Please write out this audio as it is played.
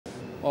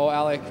Well,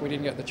 Alec, we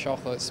didn't get the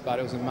chocolates, but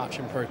it was a much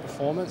improved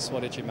performance.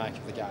 What did you make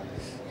of the game?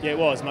 Yeah, it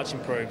was much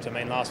improved. I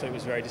mean, last week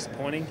was very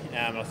disappointing.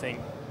 I think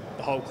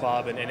the whole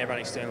club and everyone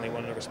externally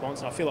wanted a response,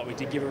 and I feel like we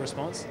did give a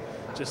response.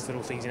 Just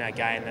little things in our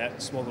game,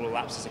 that small little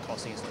lapses are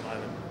costing us at the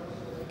moment.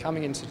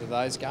 Coming into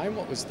today's game,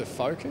 what was the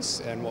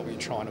focus and what were you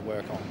trying to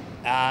work on?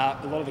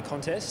 A lot of the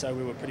contests, so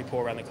we were pretty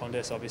poor around the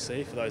contest,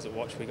 obviously. For those that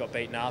watched, we got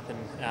beaten up,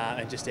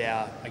 and just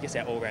our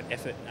all-round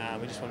effort.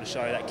 We just wanted to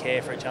show that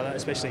care for each other,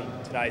 especially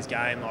today's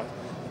game. Like,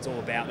 it's all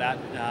about that,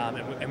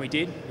 and we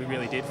did. We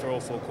really did for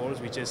all 4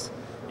 quarters. We just,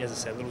 as I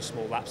said, little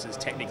small lapses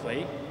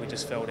technically. We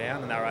just fell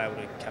down, and they were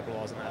able to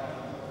capitalise on that.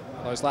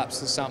 Are those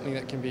lapses something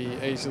that can be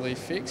easily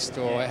fixed,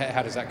 or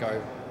how does that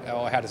go?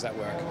 Or how does that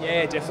work?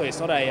 Yeah, definitely. It's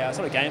not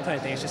a game plan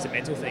thing. It's just a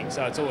mental thing.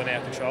 So it's all in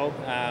our control.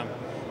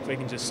 If we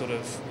can just sort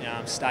of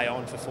stay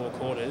on for 4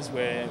 quarters,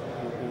 where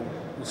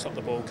we'll stop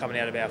the ball coming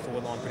out of our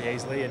forward line pretty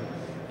easily, and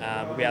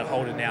we'll be able to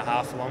hold it in our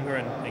half for longer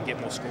and get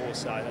more scores.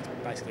 So that's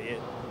basically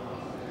it.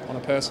 On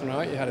a personal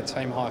note, you had a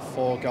team high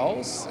 4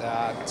 goals.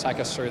 Take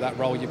us through that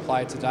role you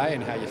played today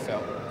and how you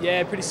felt.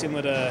 Yeah, pretty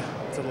similar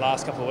to the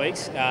last couple of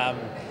weeks.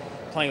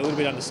 Playing a little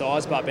bit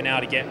undersized, but been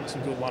able to get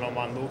some good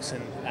one-on-one looks,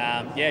 and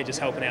yeah, just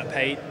helping out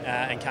Pete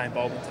and Kane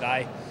Baldwin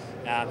today.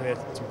 We had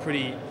some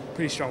pretty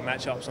strong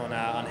matchups on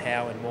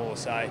Howe and Moore,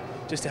 so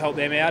just to help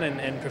them out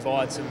and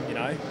provide some,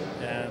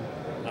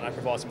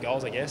 provide some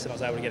goals, I guess. And I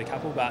was able to get a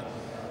couple, but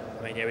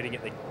I mean, yeah, we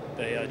didn't get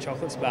the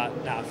chocolates, but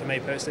for me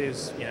personally, it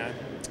was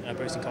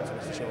boosting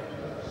confidence for sure.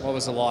 What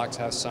was it like to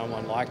have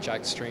someone like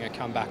Jake Stringer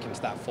come back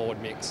into that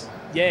forward mix?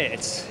 Yeah,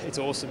 it's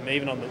awesome.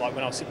 Even on when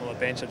I was sitting on the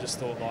bench, I just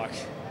thought, like,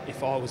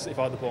 if I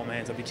had the ball in my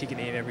hands, I'd be kicking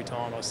him every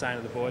time. I was saying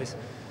to the boys,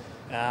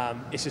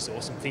 it's just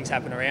awesome. Things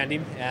happen around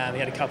him. He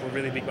had a couple of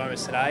really big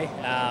moments today,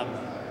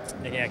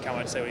 and yeah, can't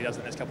wait to see what he does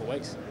in the next couple of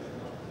weeks.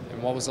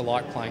 And what was it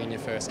like playing in your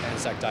first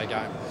Anzac Day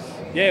game?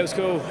 Yeah, it was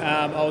cool.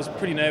 I was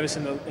pretty nervous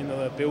in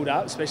the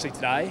build-up, especially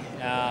today.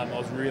 I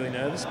was really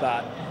nervous,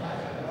 but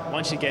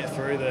once you get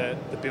through the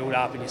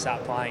build-up and you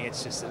start playing,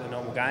 it's just a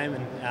normal game,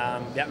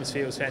 and the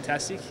atmosphere was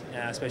fantastic,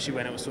 especially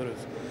when it was sort of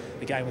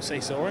the game was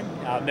seesawing.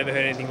 I've never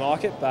heard anything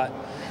like it, but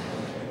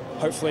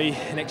hopefully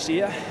next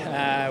year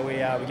we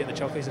get the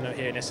chocolates and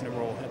here in Essendon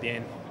Raw at the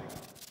end.